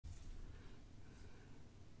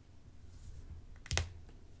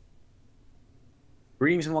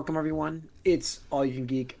Greetings and welcome, everyone. It's All You Can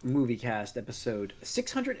Geek Moviecast, episode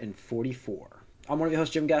 644. I'm one of your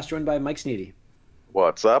hosts, Jim Gass, joined by Mike Sneedy,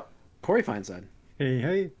 What's up? Corey Feinside,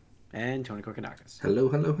 Hey. and Tony Kokonakis. Hello.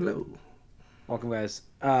 Welcome, guys.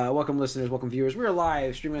 Welcome, listeners. Welcome, viewers. We're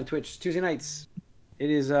live streaming on Twitch Tuesday nights. It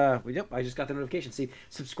is, yep, I just got the notification. See,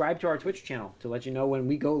 subscribe to our Twitch channel to let you know when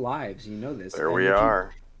we go live, so you know this. There we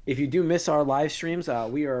are. If you do miss our live streams,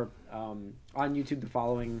 we are on YouTube the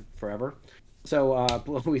following forever. So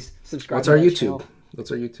please subscribe. What's our YouTube? Channel.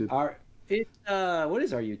 What's our YouTube? What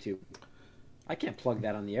is our YouTube? I can't plug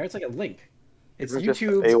that on the air. It's like a link. It's It's just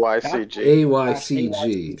YouTube. AYCG.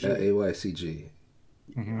 AYCG. AYCG.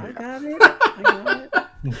 I got it.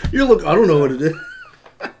 You look. I don't know what it is.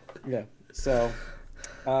 Yeah. So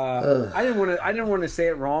I didn't want to say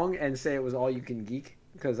it wrong and say it was All You Can Geek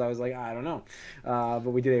because I was like, I don't know.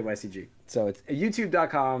 But we did AYCG. So it's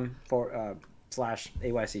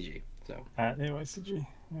youtube.com/AYCG. So At AYCG.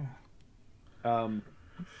 Yeah.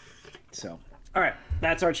 So, all right,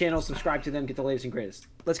 that's our channel. Subscribe to them. Get the latest and greatest.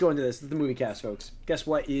 Let's go into this. This is the movie cast, folks. Guess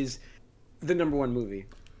what is the number one movie?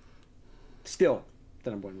 Still, the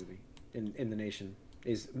number one movie in the nation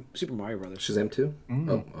is Super Mario Brothers. Shazam 2?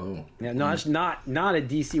 Oh. Yeah, no, it's not a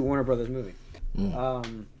DC Warner Brothers movie.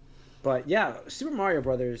 But yeah, Super Mario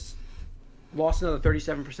Brothers lost another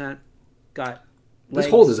 37%. Got This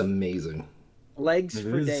hold is amazing. legs It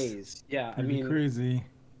for is. days. Yeah, I mean, Crazy.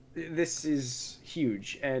 this is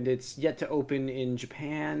huge, and it's yet to open in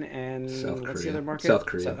Japan and South what's the Korea. other market? South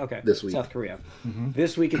Korea. Okay, This week. South Korea.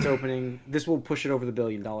 This week it's opening. This will push it over the $1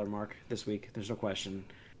 billion mark this week. There's no question.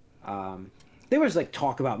 There was like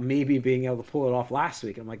talk about maybe being able to pull it off last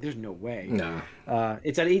week. I'm like, there's no way. Nah.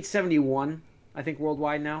 It's at 871, I think,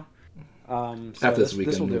 worldwide now. So After this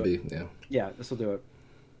weekend will do movie, it. yeah. Yeah, this will do it.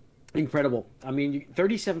 Incredible. I mean,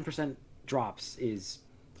 37% drops is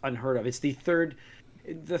unheard of. It's the third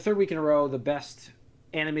week in a row, the best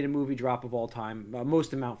animated movie drop of all time.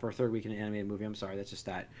 Most amount for a third week in an animated movie. I'm sorry, that's just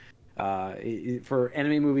that. For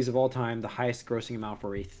anime movies of all time, the highest grossing amount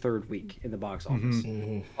for a third week in the box office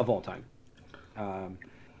of all time.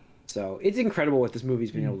 So it's incredible what this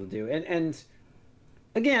movie's been able to do. And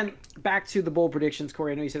again, back to the bold predictions,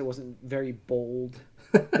 Corey. I know you said it wasn't very bold,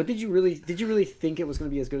 but did you really think it was going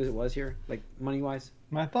to be as good as it was here, like money wise?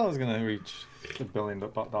 I thought it was going to reach $1 billion,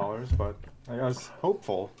 but I was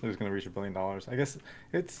hopeful it was going to reach $1 billion. I guess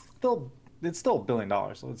it's still $1 billion,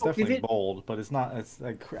 so it's definitely bold, but it's not. It's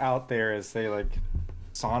like out there as say like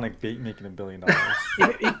Sonic making $1 billion.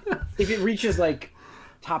 If it reaches like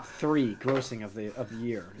top 3 grossing of the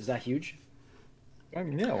year, is that huge? I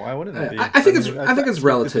mean, yeah. Why wouldn't it be? I think it's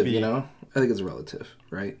relative, you know? I think it's relative,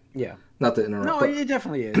 right? Yeah. Not to interrupt. No, but, it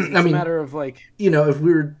definitely is. It's a matter of like, you know, if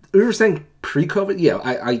we were saying pre-COVID, yeah,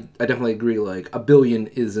 I definitely agree. Like $1 billion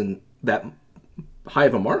isn't that high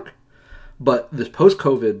of a mark, but this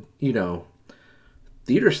post-COVID, you know,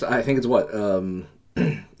 theaters. I think it's what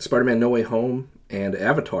Spider-Man: No Way Home and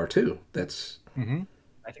Avatar too. That's I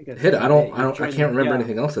think that's hit. I can't remember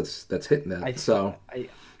anything else that's hitting that.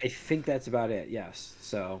 I think that's about it. Yes.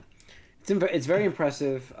 So it's very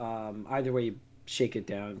impressive. Either way you shake it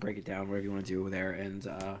down, break it down, whatever you want to do there, and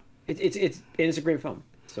it's a great film.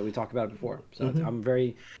 So we talked about it before. So I'm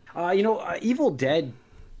very, Evil Dead.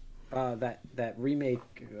 That remake.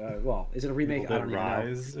 Well, is it a remake? Evil I don't Dead even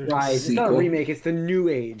Rise know. Rise. It's not a Sequel. remake. It's the new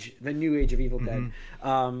age of Evil Dead.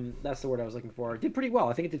 That's the word I was looking for. It did pretty well.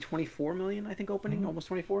 I think it did 24 million. I think opening almost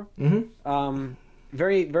 24.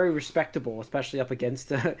 Very very respectable, especially up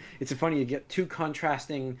against. It's funny you get two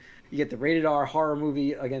contrasting. You get the rated R horror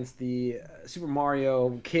movie against the Super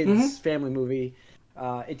Mario kids family movie.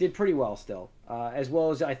 It did pretty well still, as well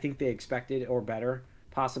as I think they expected or better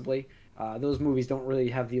possibly. Those movies don't really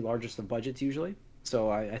have the largest of budgets usually, so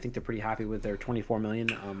I think they're pretty happy with their 24 million.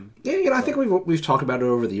 Yeah, you know, I think we've talked about it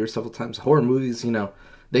over the years several times. Horror movies, you know,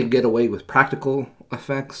 they get away with practical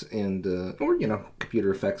effects and or you know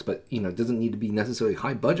computer effects, but you know it doesn't need to be necessarily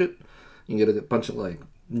high budget. You can get a bunch of like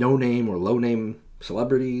no name or low name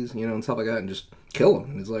celebrities, you know, and stuff like that, and just kill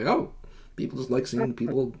them. And it's like, oh, people just like seeing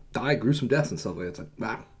people die gruesome deaths and stuff like that. It's like,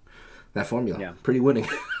 wow, that formula, pretty winning.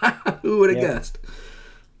 Who would have guessed?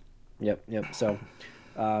 Yep. So,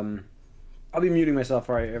 I'll be muting myself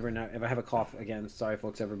if I have a cough again. Sorry,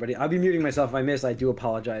 folks, everybody. I'll be muting myself if I miss. I do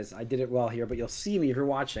apologize. I did it well here, but you'll see me if you're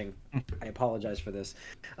watching. I apologize for this.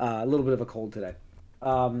 A little bit of a cold today.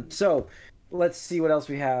 So, let's see what else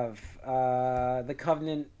we have. The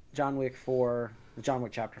Covenant, John Wick 4, John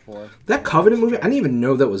Wick Chapter 4. That Covenant movie, I didn't even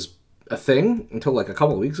know that was a thing until like a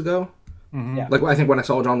couple of weeks ago. Yeah. Like I think when I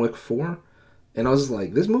saw John Wick 4, and I was just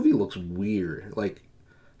like, this movie looks weird. Like,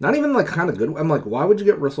 not even like kind of good. I'm like, why would you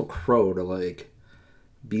get Russell Crowe to like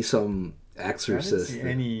be some I didn't exorcist. see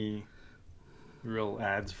any real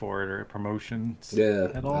ads for it or promotions. Yeah,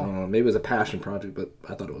 at all. I don't know. Maybe it was a passion project, but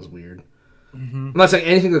I thought it was weird. Mm-hmm. I'm not saying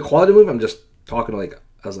anything to the quality of the movie. I'm just talking like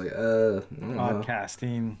I was like, I don't Odd know.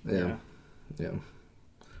 casting. Yeah.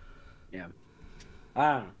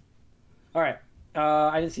 I don't know. All right.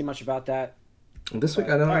 I didn't see much about that. This week,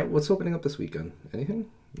 I don't know. Right. What's opening up this weekend? Anything?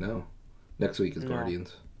 No. Next week is No.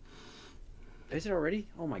 Guardians. Is it already?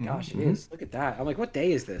 Oh my gosh, it is. Look at that. I'm like, what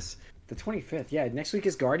day is this? The 25th. Yeah, next week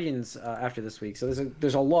is Guardians after this week. So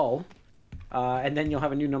there's a lull, and then you'll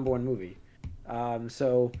have a new #1 movie.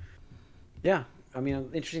 So, yeah. I mean,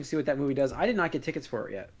 interesting to see what that movie does. I did not get tickets for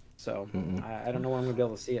it yet, so I don't know when I'm gonna be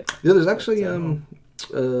able to see it. Yeah, there's actually on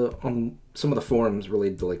some of the forums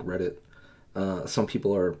related to like Reddit, some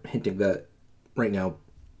people are hinting that right now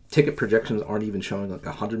ticket projections aren't even showing like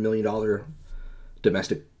 $100 million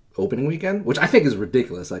domestic opening weekend, which I think is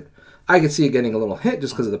ridiculous. Like, I could see it getting a little hit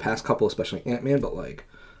just because of the past couple, especially Ant-Man, but like,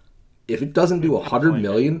 if it doesn't do 100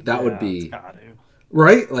 million, that would be It's gotta.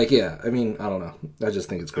 right. Like, yeah, I mean, I don't know. I just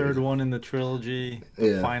think it's Third crazy. one in the trilogy. The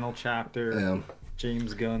Yeah. final chapter. Yeah.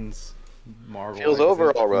 James Gunn's Marvel. Feels legacy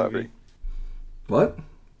over already. movie. What?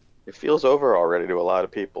 It feels over already to a lot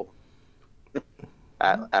of people.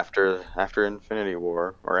 After Infinity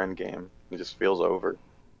War or Endgame, it just feels over.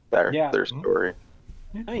 Their story.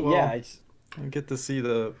 I mean, Well, yeah, it's We get to see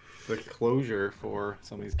the closure for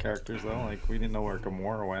some of these characters though. Like we didn't know where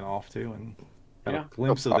Gamora went off to, and got Yeah. a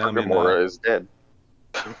glimpse of them in Gamora is dead.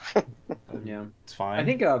 yeah. It's fine. I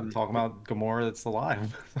think talking about Gamora that's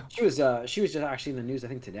alive. she was just actually in the news I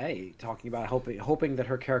think today talking about hoping that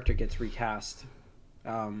her character gets recast.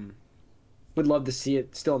 Would love to see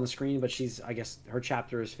it still on the screen, but I guess her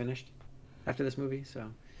chapter is finished after this movie.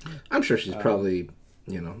 So I'm sure she's probably,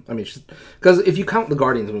 I mean, because if you count the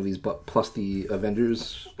Guardians movies, but plus the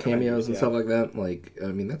Avengers cameos and stuff like that, like, I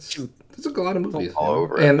mean, that's a lot of movies. All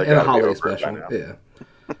over it. And They a gotta be holiday over it by special. now. Yeah.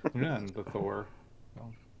 Yeah, and the Thor.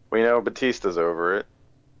 We know Batista's over it.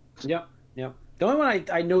 Yep. The only one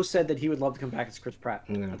I know said that he would love to come back is Chris Pratt.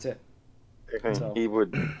 Yeah. That's it. So- He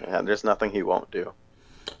would. Yeah, there's nothing he won't do.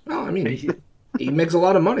 Well, I mean, he makes a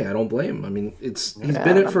lot of money. I don't blame him. I mean, he's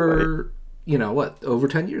been it for, over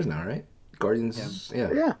 10 years now, right? Guardians,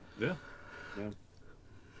 yeah. Yeah.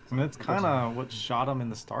 And that's kind of what shot him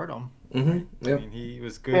into stardom. Mm-hmm. Yeah. I mean, he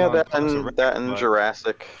was good. Yeah, on that Parks and but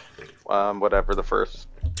Jurassic, whatever the first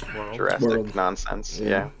World. Jurassic World. nonsense.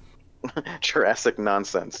 Yeah. Jurassic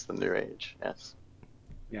nonsense, the new age. Yes.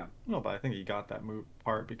 No, but I think he got that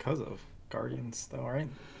part because of Guardians, though, right?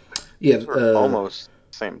 Yeah. Almost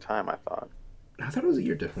same time, I thought. I thought it was a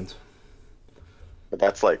year difference. But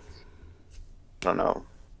that's like, I don't know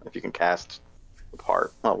if you can cast the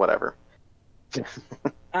part. Well, whatever.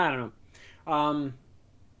 I don't know.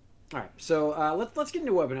 All right, so let's get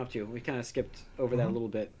into what we've been up to. We kind of skipped over that a little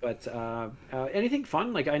bit, but anything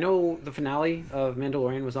fun? Like I know the finale of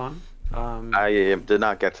Mandalorian was on. I did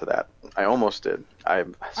not get to that. I almost did. I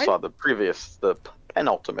saw the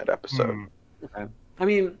penultimate episode. Okay. I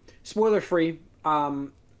mean, spoiler free.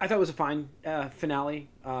 I thought it was a fine finale.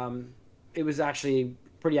 It was actually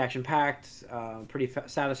pretty action packed, pretty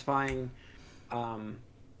satisfying.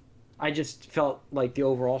 I just felt like the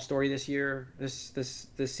overall story this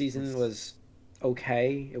season was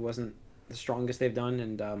okay. It wasn't the strongest they've done,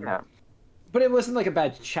 and but it wasn't like a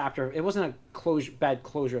bad chapter. It wasn't a bad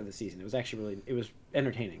closure of the season. It was actually it was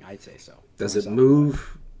entertaining. I'd say so. Does it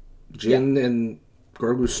move Jin and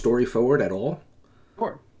Grogu's story forward at all?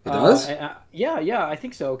 Sure. It does? Yeah, I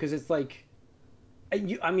think so because it's like.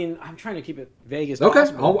 I mean, I'm trying to keep it vague as Okay.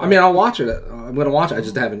 possible. I'll watch it. I'm going to watch it. I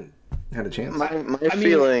just haven't had a chance. My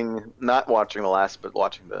feeling, not watching but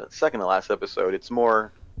watching the second to last episode, it's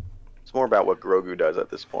more about what Grogu does at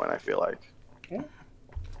this point. I feel like.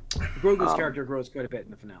 Grogu's character grows quite a bit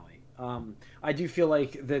in the finale. I do feel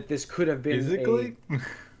like that this could have been Physically?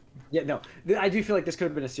 I do feel like this could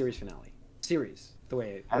have been a series finale. The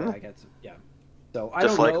way I get to, yeah. So I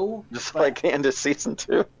Just don't like, know. Just like the end of season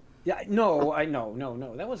 2. Yeah, no.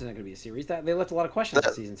 That wasn't going to be a series. They left a lot of questions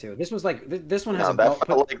in season 2. This was like this one has a that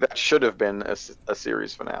felt like that should have been a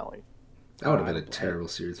series finale. That would have been a terrible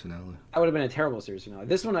series finale. That would have been a terrible series finale.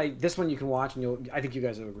 This one you can watch and I think you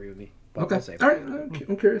guys will agree with me. But Okay. I'll say. All right.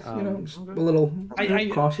 I'm curious. Just a little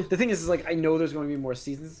cautious. The thing is like I know there's going to be more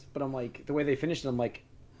seasons, but I'm like the way they finished it, I'm like,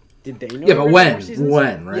 did they know? Yeah, but there were more seasons?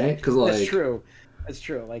 when, right? Because that's true. That's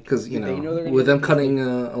true. Like because with them cutting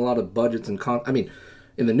a lot of budgets and I mean,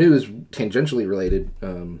 in the news, tangentially related,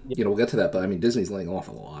 we'll get to that. But I mean, Disney's laying off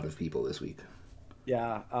a lot of people this week.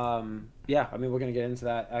 Yeah. I mean, we're gonna get into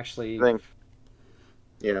that actually. I think.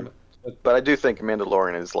 Yeah. But I do think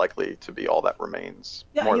Mandalorian is likely to be all that remains.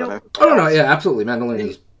 More than anything. Oh no, yeah, absolutely. Mandalorian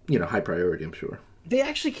is high priority. I'm sure. They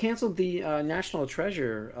actually canceled the National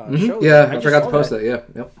Treasure Mm-hmm. show. Yeah, I forgot to post that. Yeah,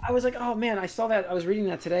 yep. I was like, oh man, I saw that. I was reading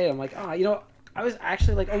that today. I'm like, I was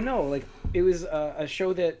actually like, oh no, like it was a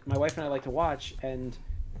show that my wife and I like to watch, and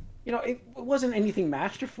it wasn't anything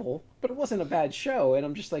masterful, but it wasn't a bad show. And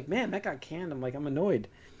I'm just like, man, that got canned. I'm like, I'm annoyed.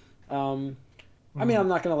 I mean, I'm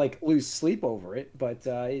not gonna like lose sleep over it, but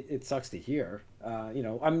it sucks to hear.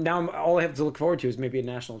 I'm all I have to look forward to is maybe a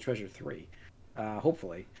National Treasure 3,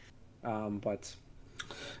 hopefully. But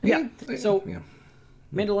yeah, so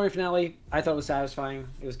Mandalorian finale, I thought it was satisfying.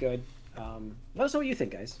 It was good. Let us know what you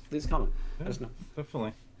think, guys. Please comment. Let us know.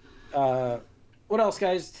 Definitely. What else,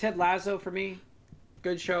 guys? Ted Lasso for me,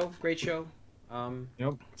 good show, great show.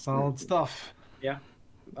 Yep, solid stuff. Yeah.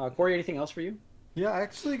 Corey, anything else for you? Yeah, I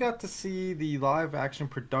actually got to see the live action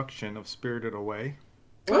production of Spirited Away.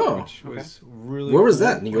 Which was really Where was cool.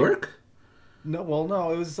 that? New York? No,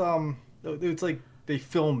 it was like they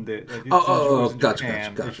filmed it. Like,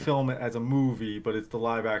 Gotcha. They film it as a movie, but it's the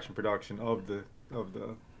live action production of the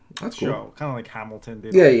That's show. cool. Kind of like Hamilton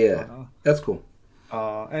did. Yeah. That's cool.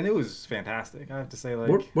 And it was fantastic. I have to say, like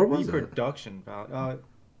where was the production value.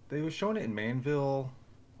 They were showing it in Manville,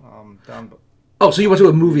 down. Oh, so you went to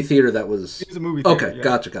a movie theater that was... It was a movie theater, Okay, yeah.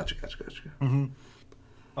 gotcha.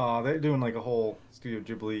 Mm-hmm. They're doing like a whole Studio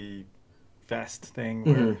Ghibli fest thing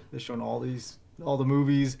where they're showing all the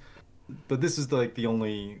movies, but this is like the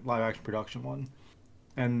only live action production one.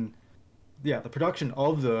 And yeah, the production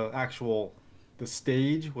of the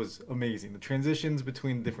stage was amazing. The transitions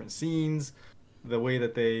between different scenes, the way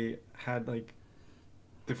that they had like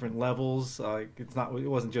different levels, it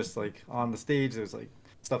wasn't just like on the stage, there's like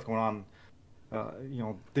stuff going on,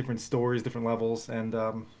 different stories, different levels, and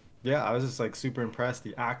yeah, I was just like super impressed.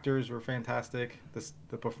 The actors were fantastic.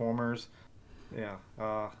 The performers, yeah.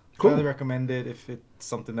 Cool. Highly recommend it if it's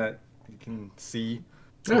something that you can see.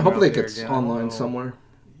 Yeah, hopefully it gets online somewhere.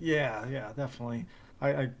 Yeah, definitely.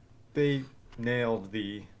 They nailed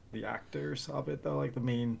the actors of it though, like the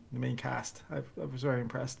main cast. I was very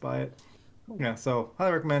impressed by it. Yeah, so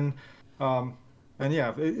highly recommend. And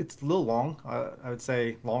yeah, it's a little long. I would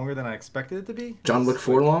say longer than I expected it to be. John Wick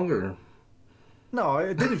 4 long, or? No,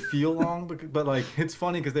 it didn't feel long, but like it's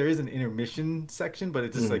funny because there is an intermission section, but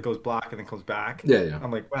it just like goes black and then comes back. Yeah.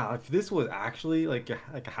 I'm like, wow, if this was actually like a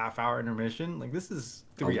half-hour intermission, like this is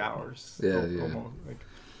 3 hours. Yeah. Almost. Like,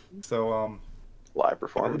 so live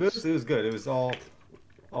performance. It was good. It was all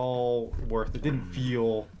worth. It didn't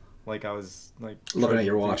feel like I was like looking at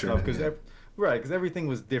your watch because because everything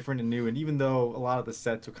was different and new, and even though a lot of the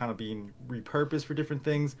sets were kind of being repurposed for different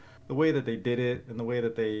things, the way that they did it and the way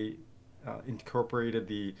that they incorporated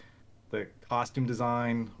the costume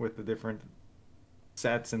design with the different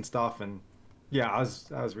sets and stuff, and yeah, I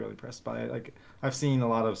was really impressed by it. Like I've seen a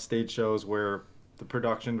lot of stage shows where the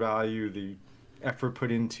production value, the effort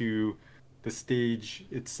put into the stage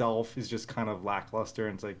itself is just kind of lackluster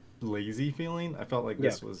and it's like lazy feeling. I felt like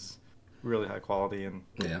this was really high quality, and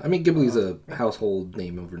I mean Ghibli's a household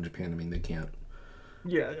name over in Japan. I mean they can't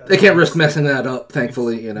risk messing that up,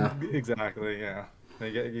 thankfully. Exactly. Yeah,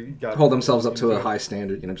 you got hold themselves up to a high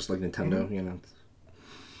standard, just like Nintendo.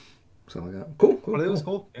 Something like that. Cool. But it was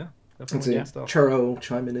cool. Yeah, definitely good stuff. Churro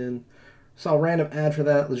chiming in. Saw a random ad for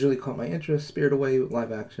that. Legitimately caught my interest. Spirited Away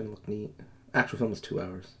live action looked neat. Actual film was 2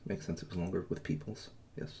 hours. Makes sense. It was longer with Peoples.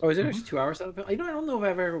 Yes. Oh, is it actually 2 hours? I don't know if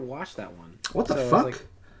I've ever watched that one. What the fuck?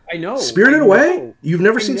 I know. Spirited Away? You've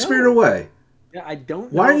never seen Spirited Away? Yeah, I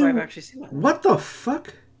don't know if I've actually seen that one. What the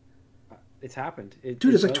fuck? It's happened.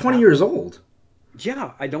 Dude, it's like 20 years old.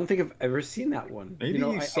 Yeah, I don't think I've ever seen that one. Maybe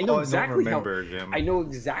I know exactly Jim. I know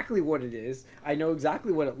exactly what it is. I know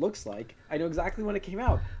exactly what it looks like. I know exactly when it came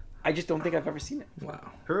out. I just don't think I've ever seen it.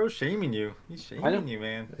 Wow. Kuro's shaming you. He's shaming you,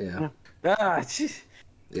 man. Yeah.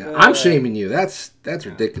 Yeah, I'm shaming you. That's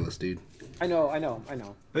ridiculous, dude. I know.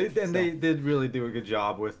 They did really do a good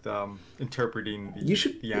job with interpreting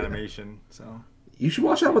the animation. So you should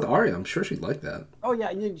watch that with Arya. I'm sure she'd like that. Oh yeah,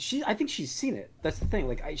 I think she's seen it. That's the thing.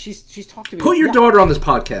 Like she's talked to me. Put your daughter on this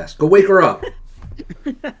podcast. Go wake her up.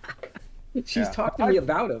 She's talked to me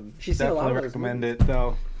about him. She's seen a lot of those recommend movies. it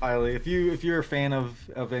though highly. If you're a fan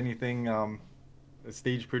of anything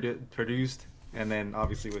stage produced, and then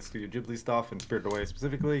obviously with Studio Ghibli stuff and Spirited Away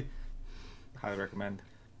specifically, highly recommend.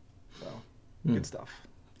 So good stuff.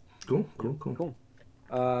 Cool.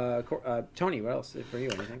 Tony, what else for you?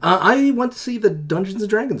 Anything? I went to see the Dungeons and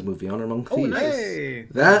Dragons movie, Honor Among Thieves. Hey,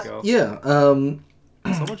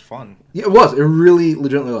 So much fun. Yeah, it was. It really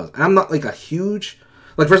legitimately was. And I'm not like a huge...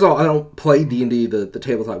 Like, first of all, I don't play D&D, the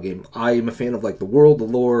tabletop game. I am a fan of, like, the world, the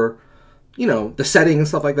lore, the setting and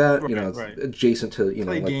stuff like that. Right, It's right. adjacent to Play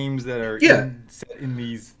like, games that are set in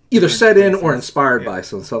these either set in places. or inspired by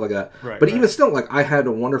some stuff like that. Right, but right. even still, like I had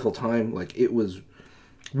a wonderful time. Like it was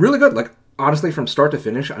really good. Like honestly, from start to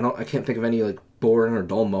finish, I can't think of any like boring or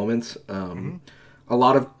dull moments. A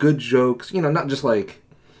lot of good jokes. Not just like.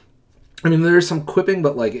 I mean, there's some quipping,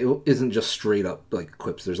 but like it isn't just straight up like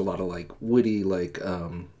quips. There's a lot of like witty like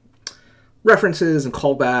references and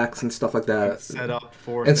callbacks and stuff like that. And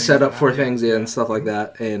set up for things, and stuff like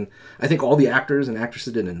that. And I think all the actors and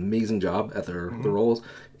actresses did an amazing job at their roles.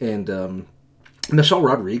 And Michelle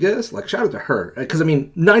Rodriguez, like shout out to her, because I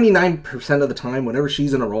mean, 99% of the time, whenever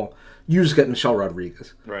she's in a role, you just get Michelle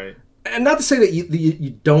Rodriguez. Right. And not to say that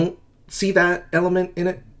you don't see that element in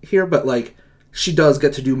it here, but like she does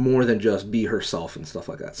get to do more than just be herself and stuff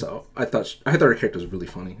like that. So I thought her character was really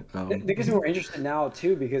funny. It gets me more interested now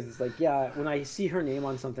too, because it's like, when I see her name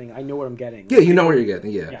on something, I know what I'm getting. Yeah, you know what you're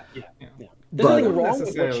getting. Yeah. There's But- nothing wrong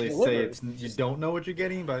necessarily with what she say delivers. you don't know what you're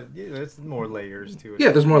getting, but there's more layers to it.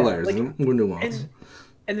 Yeah, there's more Yeah, layers, like- more nuance.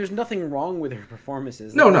 And there's nothing wrong with her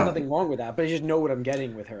performances. No, There's no. nothing wrong with that. But I just know what I'm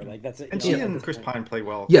getting with her. Like that's it. And you she know, and Chris Pine play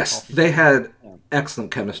well. Yes, Also. they had Yeah.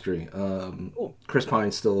 excellent chemistry. Cool. Chris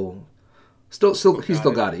Pine still he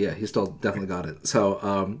still got it. Yeah, he still definitely got it. So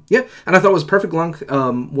and I thought it was perfect length.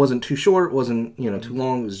 Wasn't too short, wasn't too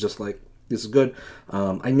long. It was just like, this is good.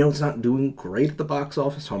 I know it's not doing great at the box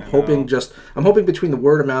office, so I'm hoping between the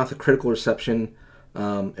word of mouth, the critical reception,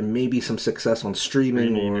 and maybe some success on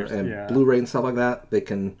streaming and Blu-ray and stuff like that, they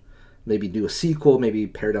can maybe do a sequel, maybe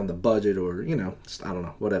pare down the budget, or just, I don't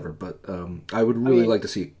know, whatever. But I would really like to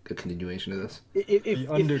see a continuation of this. The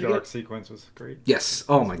Underdark sequence was great. Yes.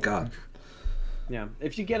 Oh my god. Yeah,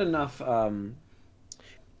 if you get enough,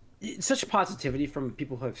 such positivity from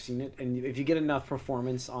people who have seen it, and if you get enough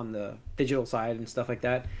performance on the digital side and stuff like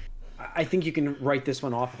that, I think you can write this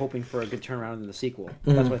one off, hoping for a good turnaround in the sequel.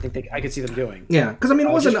 That's what I think I could see them doing. Yeah, because I mean,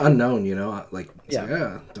 it wasn't unknown, Like,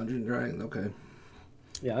 Yeah. Dungeons and Dragons, okay.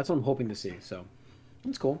 Yeah, that's what I'm hoping to see. So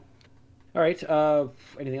that's cool. All right.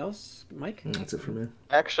 Anything else, Mike? That's it for me.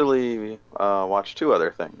 Actually, watched two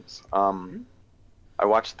other things. I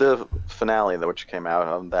watched the finale which came out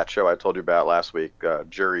on that show I told you about last week,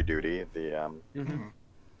 Jury Duty.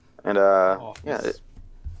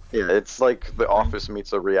 It's like The Office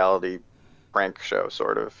meets a reality prank show,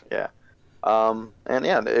 sort of. Yeah.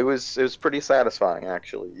 It was pretty satisfying,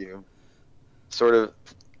 actually. You sort of,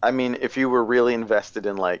 I mean, if you were really invested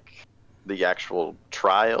in like the actual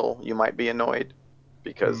trial, you might be annoyed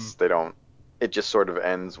because it just sort of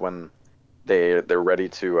ends when they're ready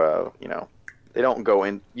to they don't go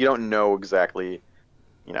in, you don't know exactly,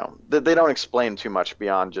 they don't explain too much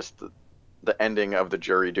beyond just the ending of the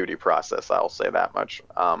jury duty process, I'll say that much.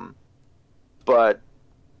 But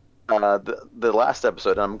the last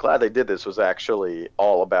episode, and I'm glad they did this, was actually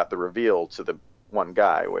all about the reveal to the one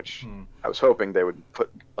guy, which I was hoping they would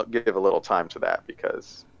give a little time to that,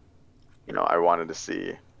 because I wanted to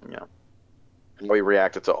see how he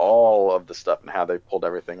reacted to all of the stuff and how they pulled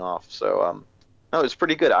everything off. So no, it was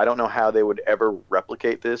pretty good. I don't know how they would ever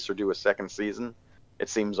replicate this or do a second season. It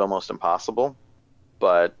seems almost impossible,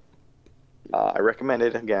 but I recommend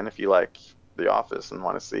it again if you like The Office and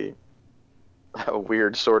want to see a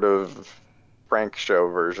weird sort of prank show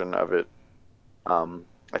version of it.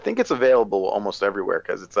 I think it's available almost everywhere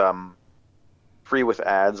because it's free with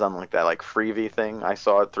ads on like that like Freevee thing. I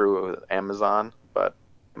saw it through Amazon, but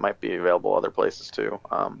it might be available other places too.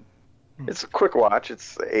 It's a quick watch.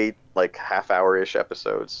 It's 8 like half-hour-ish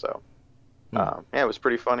episodes, so it was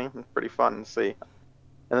pretty funny, pretty fun to see.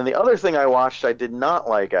 And then the other thing I watched I did not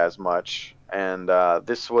like as much, and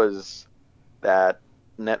this was that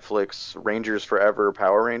Netflix Rangers Forever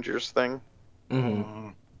Power Rangers thing.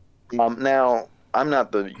 Now, I'm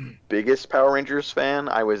not the biggest Power Rangers fan.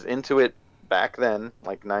 I was into it back then,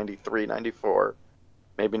 like 93, 94,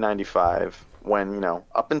 maybe 95, when,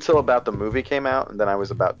 up until about the movie came out, and then I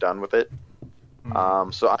was about done with it.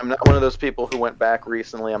 So I'm not one of those people who went back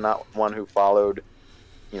recently. I'm not one who followed,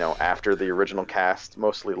 after the original cast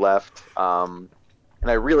mostly left. And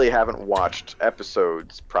I really haven't watched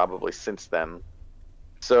episodes probably since then.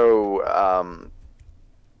 So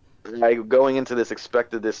I, going into this,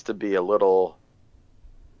 expected this to be a little,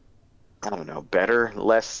 I don't know, better,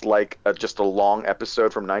 less like just a long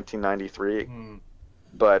episode from 1993.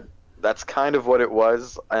 But that's kind of what it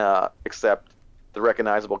was, except the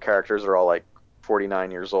recognizable characters are all like 49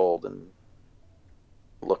 years old and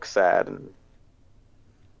look sad,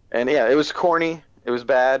 and yeah, it was corny, it was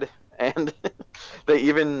bad, and they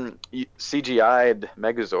even CGI'd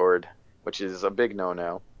Megazord, which is a big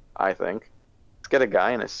no-no, I think. Let's get a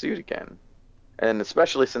guy in a suit again. and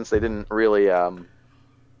especially since they didn't really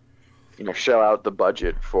shell out the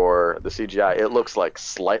budget for the CGI. It looks like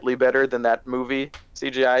slightly better than that movie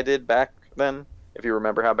CGI did back then, if you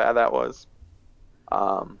remember how bad that was.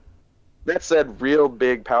 That said, real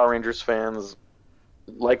big Power Rangers fans,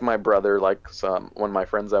 like my brother, like one of my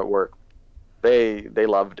friends at work, they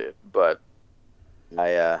loved it, but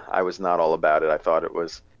I was not all about it. I thought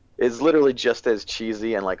it's literally just as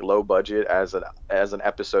cheesy and like low budget as an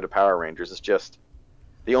episode of Power Rangers. It's just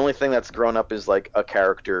the only thing that's grown up is like a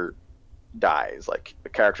character dies. Like the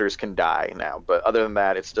characters can die now, but other than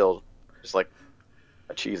that, it's still just like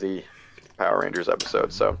a cheesy Power Rangers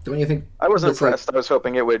episode. So don't you think I wasn't impressed? I was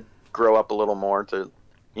hoping it would grow up a little more to,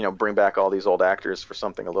 bring back all these old actors for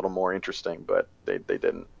something a little more interesting, but they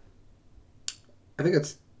didn't. I think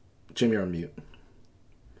it's Jim, you're on mute.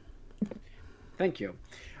 Thank you.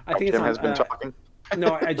 I think Jim has been talking.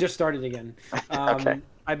 No, I just started again. Okay.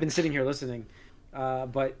 I've been sitting here listening,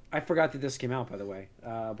 but I forgot that this came out, by the way.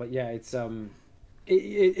 But yeah, it's I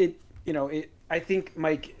think,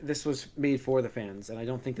 Mike, this was made for the fans, and I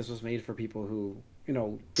don't think this was made for people who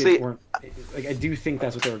weren't. Like, I do think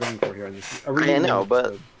that's what they were going for here in this. I know,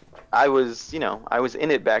 but I was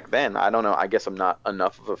in it back then. I don't know. I guess I'm not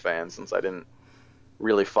enough of a fan since I didn't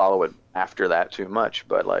really follow it after that too much.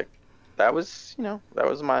 But like, that was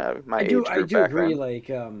my age group back then. I do agree. Like,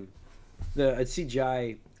 the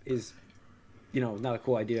CGI is, not a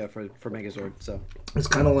cool idea for Megazord. So it's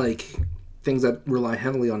kind of like things that rely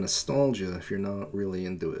heavily on nostalgia. If you're not really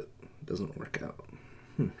into it, it doesn't work out.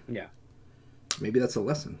 Yeah. Maybe that's a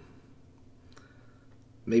lesson.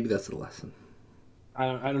 Maybe that's a lesson. I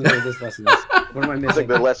don't know what this lesson is. What am I missing? I think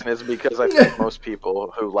the lesson is because I think most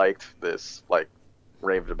people who liked this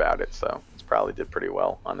raved about it, so it probably did pretty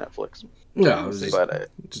well on Netflix. No, I was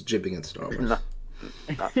just jibbing at Star Wars. No,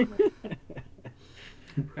 not for me.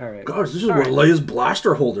 All right. Gosh, this is where Leia's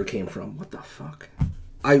blaster holder came from. What the fuck?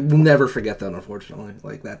 I will never forget that, unfortunately.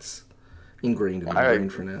 Like, that's ingrained in my brain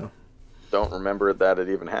for now. Don't remember that it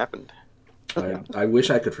even happened. I wish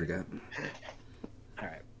I could forget. All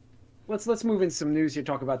right. Let's move in some news here.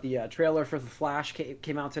 Talk about the trailer for The Flash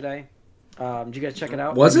came out today. Did you guys check it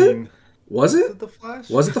out? Was it? Was it The Flash?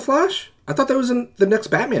 Was it The Flash? I thought that was in the next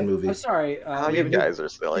Batman movie. I'm sorry. You guys are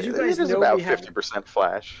silly. It is about 50%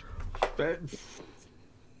 Flash.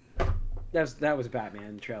 That was a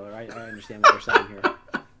Batman trailer. I understand what you're saying here.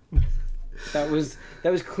 That was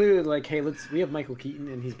clearly like, hey, we have Michael Keaton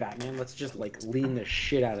and he's Batman. Let's just like lean the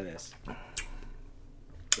shit out of this.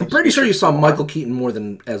 I'm pretty sure you saw Michael Keaton more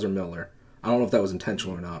than Ezra Miller. I don't know if that was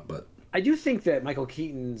intentional or not, but I do think that Michael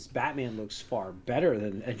Keaton's Batman looks far better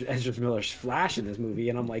than Ezra Miller's Flash in this movie,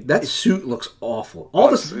 and I'm like, that suit looks awful. All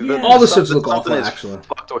the suits look awful. Actually,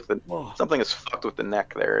 something is fucked with the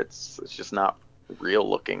neck there. It's just not real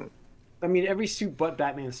looking. I mean, every suit but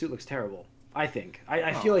Batman's suit looks terrible. I think.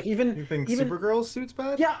 I feel like even Supergirl's suit's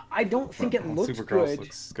bad? Yeah, I don't think it looks Supergirl's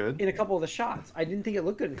looks good in a couple of the shots. I didn't think it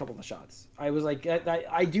looked good in a couple of the shots. I was like,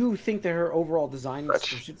 I do think that her overall design, her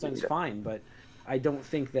suit design is fine, but I don't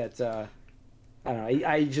think that. I don't know.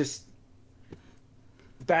 I just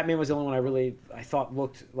Batman was the only one I thought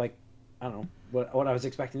looked like, I don't know what I was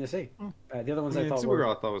expecting to see. The other ones I thought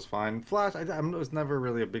Supergirl I thought was fine. Flash, I was never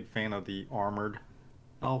really a big fan of the armored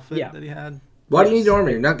outfit that he had. Why do you need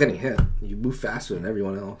armor? You're not getting hit. You move faster than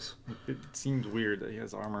everyone else. It seems weird that he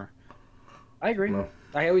has armor. I agree. No.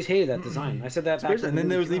 I always hated that design. I said that back. And then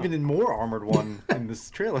there was even a more armored one in this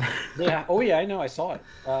trailer. Yeah. Oh yeah, I know. I saw it.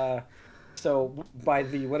 So by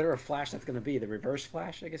the whatever Flash that's going to be, the Reverse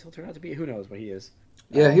Flash, I guess he'll turn out to be. Who knows what he is?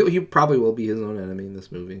 Yeah, he probably will be his own enemy in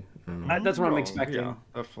this movie. That's what I'm expecting. Yeah,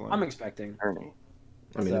 definitely. I'm expecting. I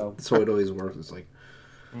mean, that's how it always works. It's like,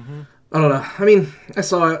 I don't know. I mean, I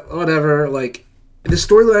saw it, whatever. Like, the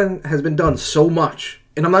storyline has been done so much,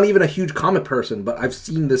 and I'm not even a huge comic person, but I've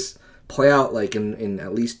seen this play out like in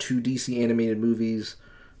at least 2 DC animated movies.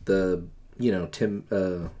 The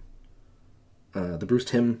Bruce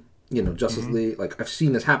Timm, Justice League. Like, I've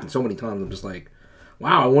seen this happen so many times. I'm just like,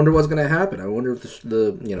 wow, I wonder what's going to happen. I wonder if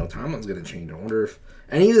the timeline's going to change. I wonder if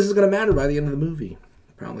any of this is going to matter by the end of the movie.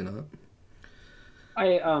 Probably not.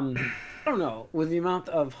 I don't know. With the amount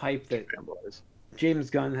of hype that James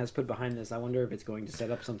Gunn has put behind this, I wonder if it's going to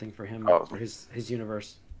set up something for him for his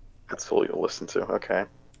universe. That's all you'll listen to. Okay.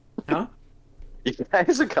 Huh? You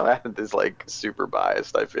guys are coming at this like super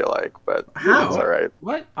biased, I feel like, but how? It's all right.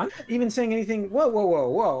 What? I'm not even saying anything.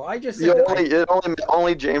 Whoa! I just said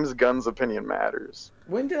only James Gunn's opinion matters.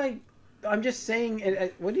 When did I? I'm just saying.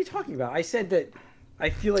 What are you talking about? I said that I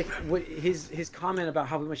feel like his comment about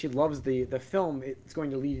how much he loves the film, it's going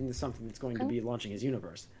to lead into something that's going to be launching his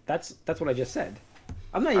universe. That's what I just said.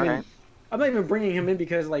 I'm not even. I'm not even bringing him in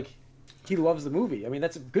because like he loves the movie. I mean,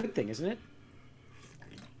 that's a good thing, isn't it?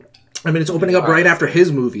 I mean, it's opening up right after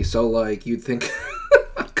his movie, so like you'd think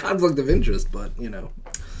conflict of interest, but you know.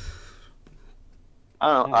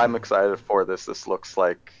 I don't know. I'm excited for this. This looks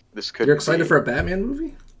like this could. You're excited for a Batman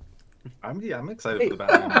movie? I'm excited for the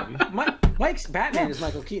Batman movie. Mike's Batman is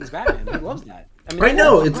Michael Keaton's Batman. He loves that. I mean, I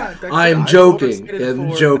know. I'm joking.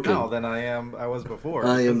 I'm joking. Now than I was before.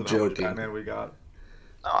 I am joking. Batman we got.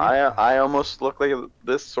 I almost look like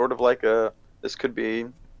this sort of like this could be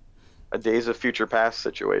a Days of Future Past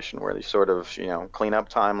situation where they sort of clean up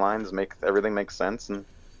timelines, make everything make sense, and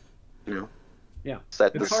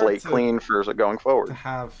set the slate clean for going forward. To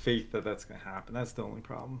have faith that that's going to happen. That's the only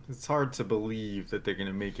problem. It's hard to believe that they're going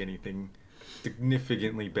to make anything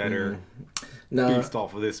significantly better based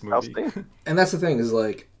off of this movie. And that's the thing is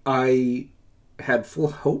like I had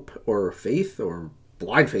full hope or faith or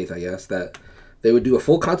blind faith, I guess, that they would do a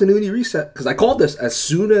full continuity reset because I called this as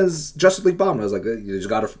soon as Justice League bombed. I was like, you just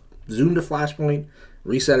got to zoom to Flashpoint,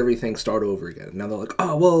 reset everything, start over again. And now they're like,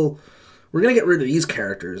 oh well, we're gonna get rid of these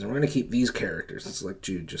characters and we're gonna keep these characters. It's like,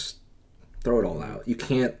 dude, just throw it all out. You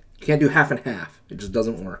can't do half and half. It just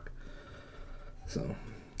doesn't work. So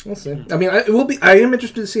we'll see. I mean, I am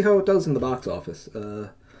interested to see how it does in the box office.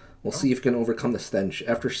 We'll see if it can overcome the stench.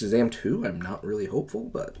 After Shazam 2, I'm not really hopeful,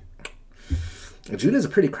 but June is a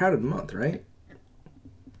pretty crowded month, right?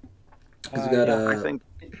 I think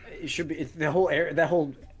it should be. It's the whole that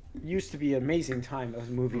whole used to be an amazing time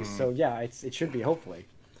of movies. So yeah, it should be hopefully.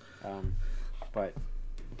 But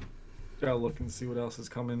gotta look and see what else is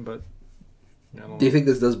coming. But do you think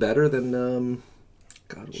this does better than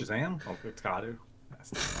Shazam? Oh, it's got to.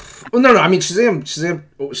 Well, no. I mean Shazam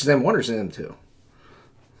 1 or Shazam 2?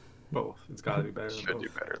 Both. It's got to be better. Should do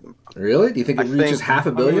better than both. Really? Do you think it reaches half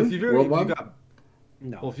a billion worldwide?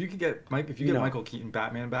 No. Well, if you get Michael Keaton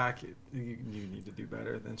Batman back, you need to do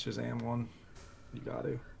better than Shazam 1. You got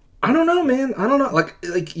to. I don't know, man. I don't know.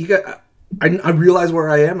 Like you got. I realize where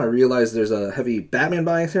I am. I realize there's a heavy Batman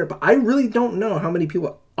bias here, but I really don't know how many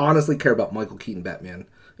people honestly care about Michael Keaton Batman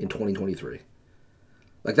in 2023.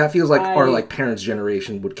 Like that feels like our like parents'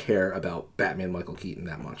 generation would care about Batman Michael Keaton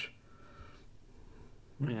that much.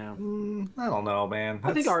 Yeah, I don't know, man.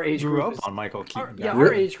 I think our age group grew up on Michael Keaton.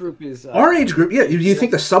 Our age group is our age group. Yeah, do you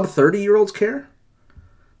think the sub 30-year-olds care?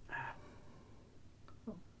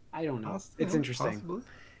 I don't know. It's interesting. Possibly.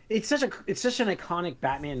 It's such an iconic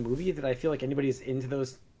Batman movie that I feel like anybody who's into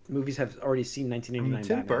those movies have already seen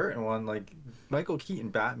 1989. Tim Burton one, like Michael Keaton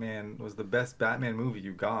Batman was the best Batman movie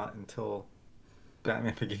you got until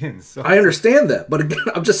Batman Begins. So. I understand that, but again,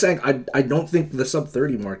 I'm just saying I don't think the sub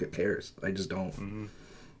 30 market cares. I just don't. Mm-hmm.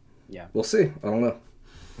 Yeah, we'll see. I don't know.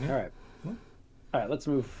 Yeah. All right. Let's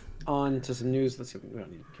move on to some news. Let's see. We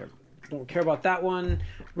don't care about that one.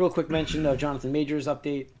 Real quick mention of Jonathan Majors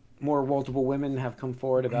update. More multiple women have come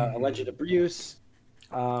forward about alleged abuse.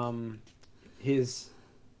 Who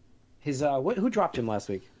dropped him last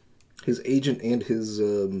week? His agent and his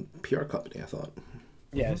PR company, I thought.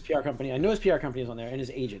 Yeah, his PR company. I know his PR company is on there, and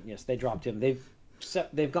his agent. Yes, they dropped him.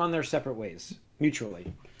 They've gone their separate ways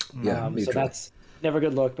mutually. Yeah, so that's never a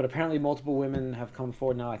good look. But apparently, multiple women have come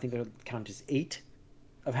forward now. I think the count is 8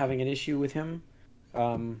 of having an issue with him.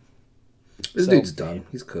 This dude's done.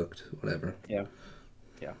 He's cooked. Whatever. Yeah.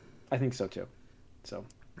 I think so too. So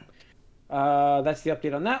that's the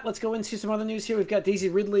update on that. Let's go into some other news here. We've got Daisy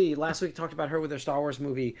Ridley. Last week talked about her with her Star Wars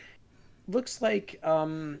movie. Looks like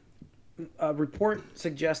a report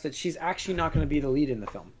suggests that she's actually not going to be the lead in the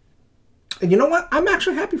film. And you know what? I'm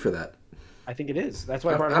actually happy for that. I think it is. That's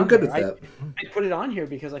why I brought it on. I'm good here. with that. I put it on here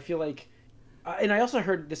because I feel like, and I also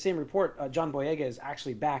heard the same report. John Boyega is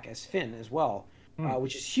actually back as Finn as well,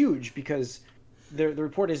 which is huge because the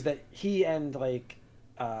report is that he and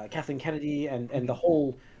Kathleen Kennedy and the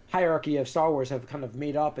whole hierarchy of Star Wars have kind of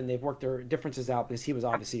made up and they've worked their differences out because he was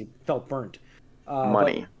obviously felt burnt.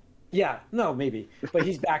 Money. Maybe. But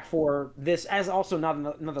he's back for this as also not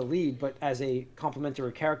another lead, but as a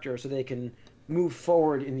complementary character so they can move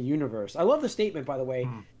forward in the universe. I love the statement, by the way,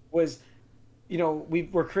 was,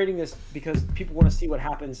 we're creating this because people want to see what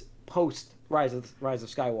happens post Rise of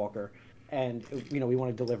Skywalker. And, we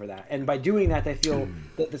want to deliver that. And by doing that, I feel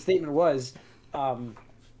that the statement was,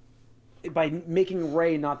 by making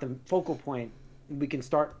Rey not the focal point, we can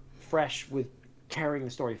start fresh with carrying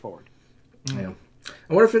the story forward. Yeah,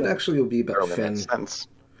 I wonder if it actually will be about Finn.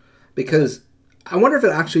 Because I wonder if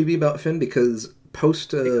it actually be about Finn because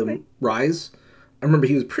post Rise, I remember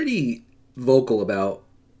he was pretty vocal about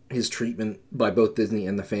his treatment by both Disney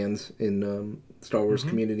and the fans in Star Wars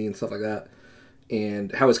community and stuff like that.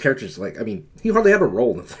 and how his character's like. I mean, he hardly had a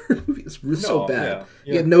role in the third movie. It's so bad.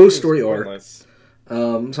 Yeah. He had no story arc.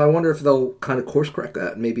 So I wonder if they'll kind of course correct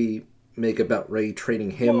that and maybe make about Rey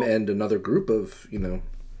training him and another group of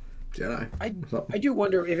Jedi. I do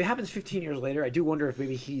wonder if it happens 15 years later. I do wonder if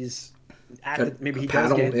maybe he's maybe he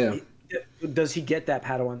does get. Does he get that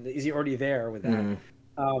Padawan? Is he already there with that?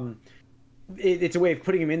 It's a way of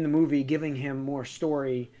putting him in the movie, giving him more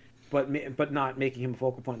story, but not making him a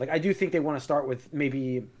focal point. Like I do think they want to start with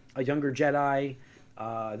maybe a younger Jedi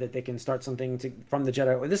that they can start something from the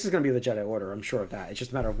Jedi. This is going to be the Jedi Order. I'm sure of that. It's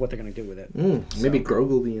just a matter of what they're going to do with it. Maybe Grogu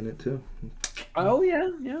will be in it too. Oh yeah,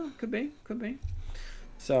 could be.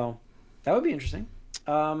 So that would be interesting.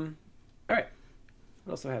 All right.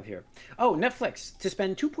 What else do I have here? Oh, Netflix to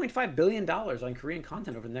spend $2.5 billion on Korean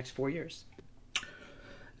content over the next 4 years.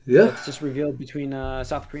 Yeah. It's just revealed between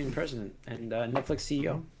South Korean president and Netflix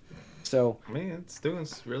CEO. So I mean, it's doing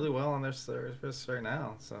really well on their service right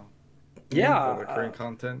now. So yeah, Korean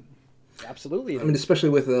content. Absolutely. I mean, especially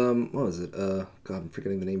with what was it? God, I'm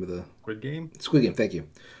forgetting the name of the Squid Game. Squid Game. Thank you.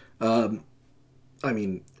 I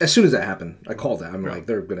mean, as soon as that happened, I called that. I'm like,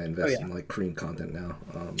 they're going to invest in like Korean content now.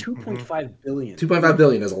 2.5 billion. 2.5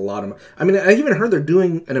 billion is a lot of money. I mean, I even heard they're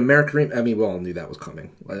doing an American. I mean, we all knew that was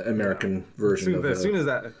coming. American version of. As soon as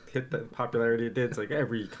that hit the popularity it did, it's like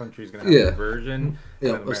every country's going to have a version. Yeah,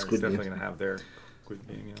 America's Squid definitely Game. going to have their Squid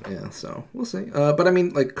Game. Yeah, so we'll see. But I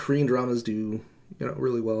mean, like Korean dramas do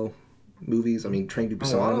really well. Movies. I mean, Train to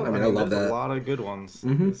Busan. I love that. A lot of good ones.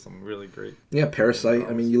 There's some really great. Yeah, Parasite.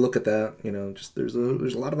 I mean, you look at that. Just there's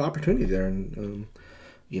a lot of opportunity there, and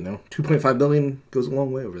 2.5 billion goes a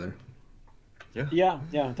long way over there. Yeah,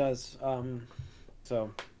 it does.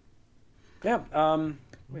 So, yeah.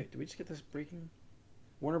 Wait, did we just get this breaking?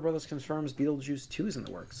 Warner Brothers confirms Beetlejuice 2 is in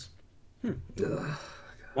the works.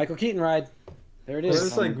 Michael Keaton ride. There it is.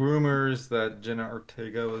 There's like rumors that Jenna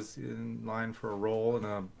Ortega was in line for a role in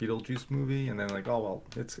a Beetlejuice movie, and then like, oh well,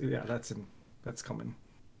 that's coming.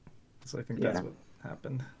 So I think that's what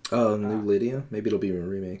happened. Oh, new Lydia. Maybe it'll be a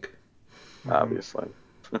remake. Obviously.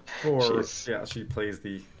 Or she plays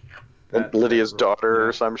Lydia's daughter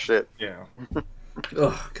or some shit. Yeah.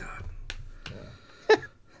 Oh God.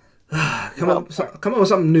 Come up with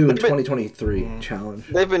something new in 2023 challenge.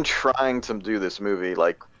 They've been trying to do this movie,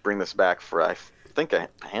 like bring this back for I think a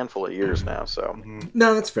handful of years now. So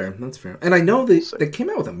no, that's fair. And I know they came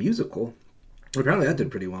out with a musical. Apparently, that did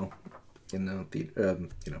pretty well in the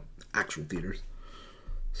actual theaters.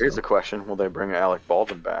 So. Here's the question: will they bring Alec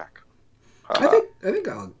Baldwin back? I think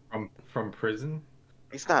Alec from prison.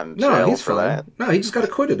 He's not in jail for fine. that. No, he just got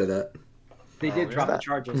acquitted of that. They did drop the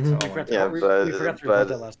charges. Mm-hmm. We forgot to report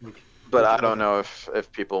that last week. But I don't know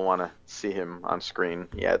if people want to see him on screen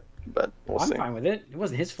yet. But we'll see. I'm fine with it. It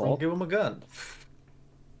wasn't his fault. Don't give him a gun.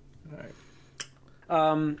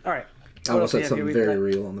 All right. I almost said something very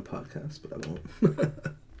real on the podcast, but I won't.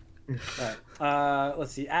 All right.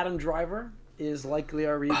 Let's see. Adam Driver is likely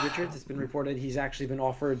our Reed Richards. It's been reported he's actually been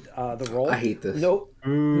offered the role. I hate this. No.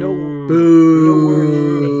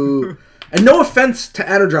 Boo. And no offense to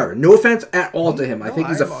Adam Driver. No offense at all to him. I think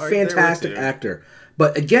he's a fantastic actor.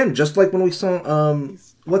 But again, just like when we saw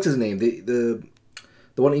what's his name? The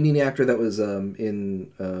one Indian actor that was in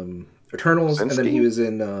Eternals, and then he was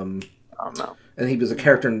in I don't know. And he was a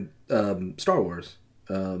character in Star Wars.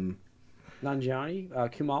 Nanjiani?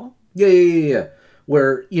 Kumal? Yeah.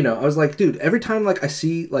 Where, I was like, dude, every time like I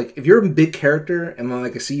see like if you're a big character and then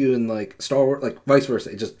like I see you in like Star Wars, like vice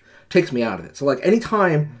versa, it just takes me out of it. So like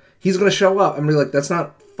anytime he's gonna show up, I'm gonna be like, that's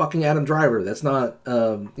not fucking Adam Driver. That's not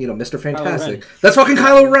Mr. Fantastic. That's fucking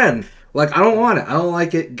Kylo Ren. Like I don't want it. I don't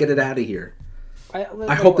like it. Get it out of here.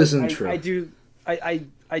 I hope this isn't true. I do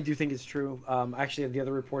think it's true. Actually, the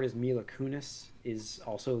other report is Mila Kunis is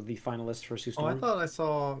also the finalist for Sue Storm. I thought I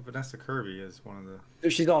saw Vanessa Kirby as one of the.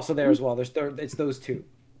 She's also there as well. It's those two,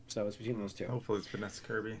 so it's between those two. Hopefully, it's Vanessa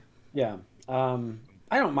Kirby. Yeah, I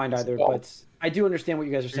don't mind either, but I do understand what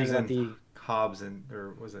you guys are saying about the Hobbs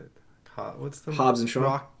or was it what's the Hobbs and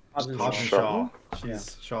Shaw? Hobbs and Shaw.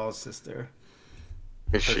 She's Shaw's sister.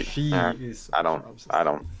 Is she? I didn't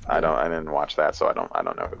watch that, so I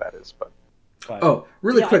don't know who that is, but.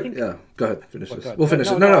 Really quick. Go ahead. Finish this. We'll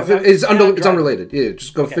finish it. No. It's unrelated. Yeah,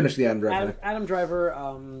 just go finish the Adam Driver. Adam Driver.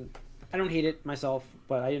 I don't hate it myself,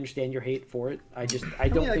 but I understand your hate for it. I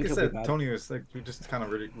don't think he'll be bad. Tony was like, we just kind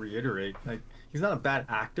of reiterate, like he's not a bad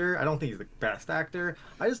actor. I don't think he's the best actor.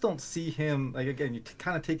 I just don't see him like again. You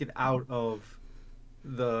kind of take it out of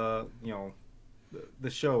the the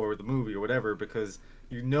show or the movie or whatever, because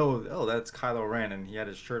you know, oh, that's Kylo Ren, and he had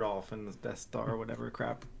his shirt off in the Death Star or whatever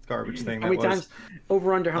crap garbage thing. How many times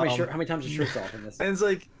over under how many times his shirt's off in this? And it's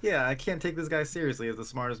like, yeah, I can't take this guy seriously as the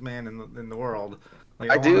smartest man in the world. Like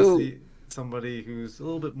I want to do see somebody who's a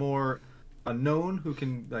little bit more unknown who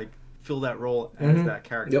can like fill that role as that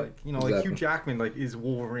character. Yep, like, you know, like exactly. Hugh Jackman like is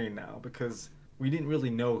Wolverine now because we didn't really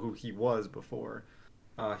know who he was before.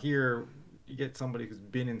 Here you get somebody who's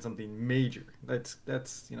been in something major. That's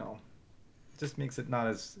you know, just makes it not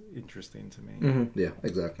as interesting to me. Yeah,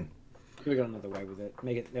 exactly. We go another way with it.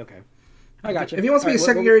 Make it okay. I got you. If he wants to be a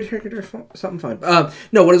secondary character, something fine.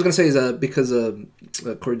 No, what I was going to say is because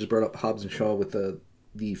Corey just brought up Hobbs and Shaw with the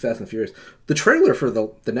Fast and the Furious. The trailer for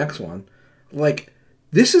the next one, like,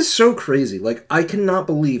 this is so crazy. Like, I cannot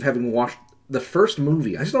believe having watched the first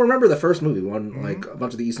movie. I still remember the first movie when like a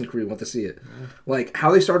bunch of the Eastern Korea went to see it. Like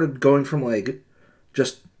how they started going from like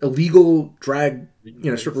just illegal drag,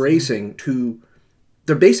 strip racing to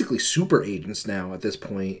they're basically super agents now at this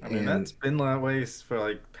point. I mean, that's been that way for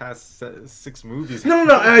like past 6 movies. No,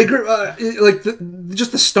 I agree. Like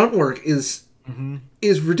just the stunt work is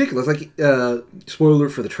ridiculous. Like spoiler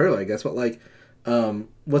for the trailer, I guess, but like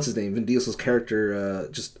what's his name? Vin Diesel's character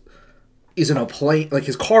just is in a plane. Like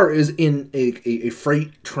his car is in a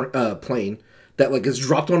freight plane that like is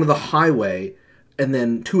dropped onto the highway, and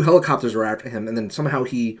then 2 helicopters are after him, and then somehow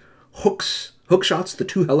he hook shots the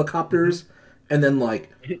 2 helicopters, and then like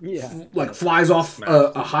flies off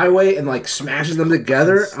a highway and like smashes them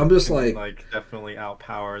together. I'm just like definitely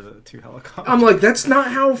outpower the 2 helicopters. I'm like, that's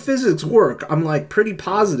not how physics work. I'm like pretty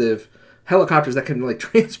positive helicopters that can like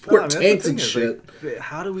transport tanks and shit. Like,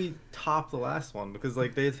 how do we top the last one? Because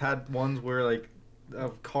like they've had ones where like a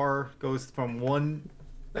car goes from one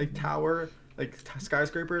like tower, like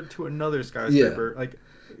skyscraper, to another skyscraper, like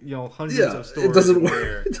hundreds of stories. It doesn't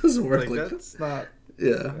work. It doesn't work like that's not.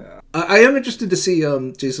 Yeah. I am interested to see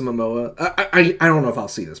Jason Momoa. I don't know if I'll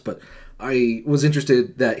see this, but I was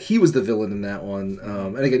interested that he was the villain in that one.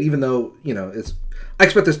 And again, even though I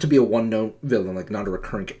expect this to be a one-note villain, like not a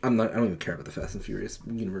recurring. I don't even care about the Fast and Furious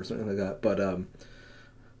universe or anything like that.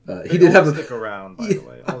 But he did have stick around, by the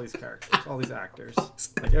way. All these characters, all these actors,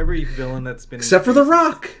 like every villain that's been except for The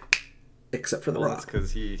Rock. Except for The Rock, that's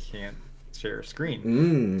because he can't share a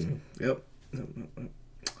screen. Yep.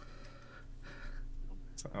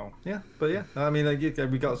 So yeah, but yeah, I mean, like,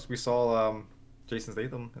 we saw Jason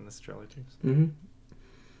Statham in this trailer too.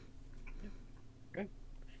 Okay.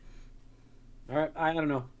 All right, I don't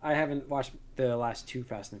know. I haven't watched the last 2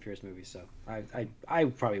 Fast and Furious movies, so I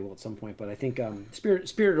probably will at some point. But I think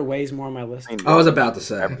Spirited Away is more on my list. I was about to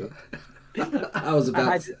say. I was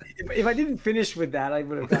about. If I didn't finish with that, I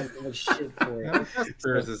would have gotten so much shit for it.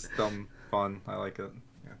 Furious is dumb fun. I like it.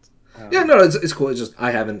 Yeah, no, it's cool. It's just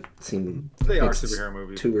I haven't seen. They are superhero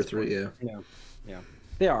movies. 2 or 3, yeah,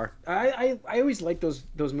 they are. I always like those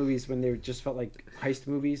movies when they just felt like heist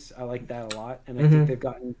movies. I like that a lot, and I think they've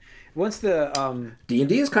gotten once the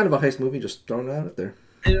D&D is kind of a heist movie. Just throwing it out there.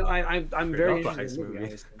 I'm very interested in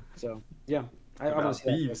movie. So yeah, I want to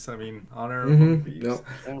see thieves. I mean, honor thieves.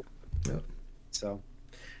 Yep. So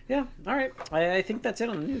yeah, all right. I think that's it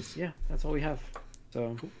on the news. Yeah, that's all we have.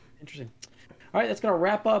 So interesting. All right, that's going to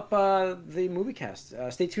wrap up the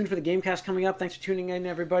Moviecast. Stay tuned for the Gamecast coming up. Thanks for tuning in,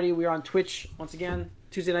 everybody. We are on Twitch, once again,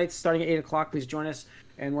 Tuesday nights starting at 8 o'clock. Please join us.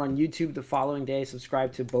 And we're on YouTube the following day.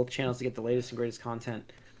 Subscribe to both channels to get the latest and greatest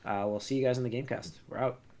content. We'll see you guys in the Gamecast. We're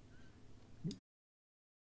out.